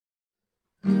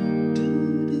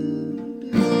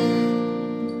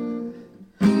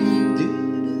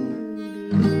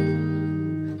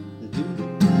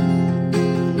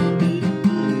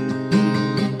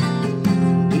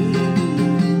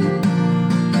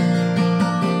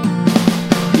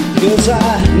'Cause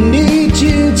I need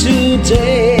you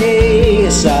today.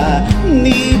 Yes, I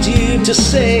need you to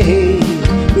say,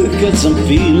 because I'm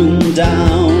feeling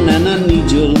down and I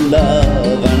need your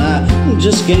love and I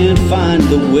just can't find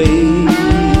the way.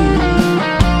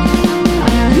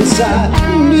 Yes, I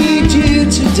need you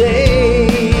today.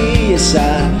 Yes,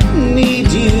 I need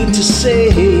you to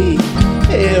say,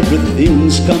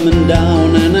 everything's coming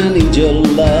down and I need your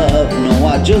love. No,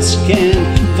 I just can't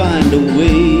find a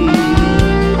way.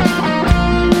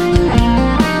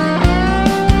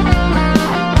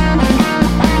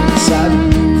 Yes, I've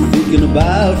been thinking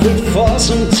about it for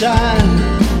some time.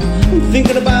 I'm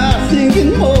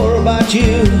thinking more about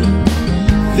you.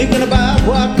 Thinking about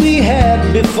what we had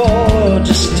before.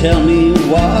 Just tell me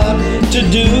what to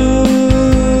do.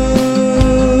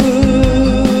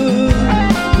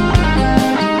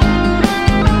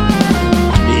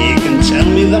 You can tell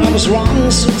me that I was wrong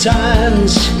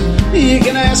sometimes. You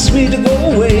can ask me to go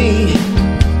away.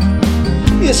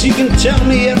 Yes, you can tell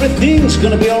me everything's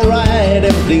gonna be alright.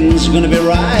 Everything's gonna be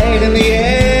right in the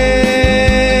end.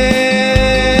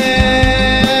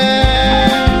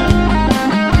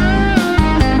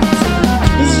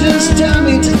 Just tell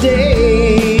me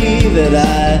today that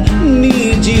I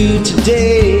need you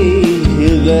today,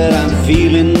 that I'm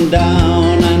feeling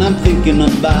down and I'm thinking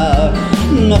about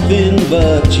nothing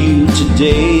but you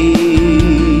today.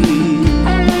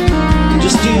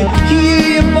 Just to hear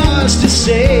your voice to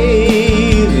say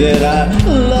that I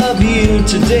love you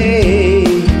today.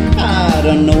 I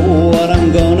don't know what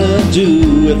I'm gonna do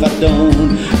if I don't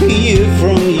hear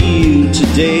from you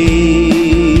today.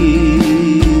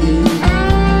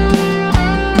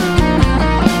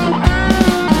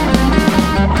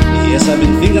 Yes, I've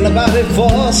been thinking about it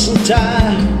for some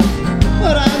time,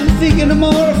 but I'm thinking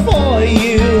more for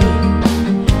you.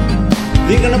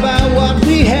 Thinking about what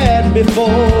we had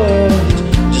before.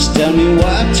 Just tell me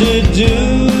what to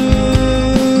do.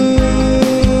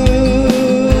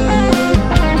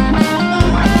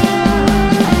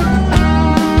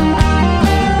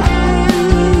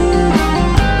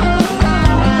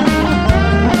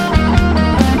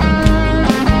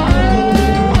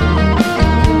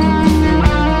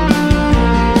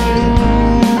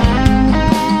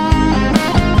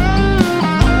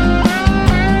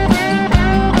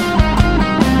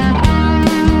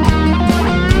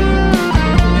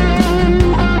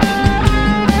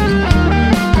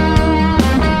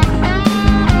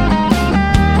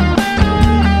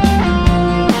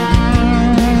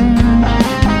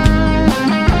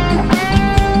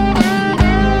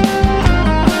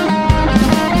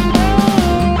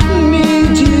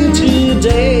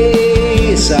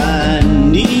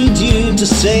 To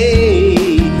say,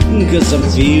 'cause I'm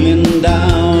feeling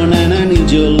down and I need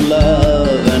your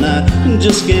love and I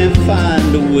just can't find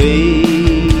a way.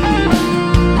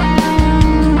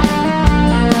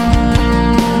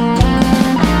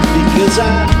 Because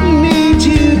I need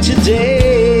you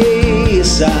today.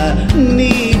 Yes, I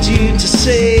need you to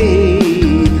say,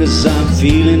 'cause I'm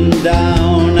feeling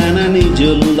down and I need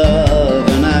your love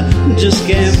and I just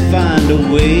can't find a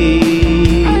way.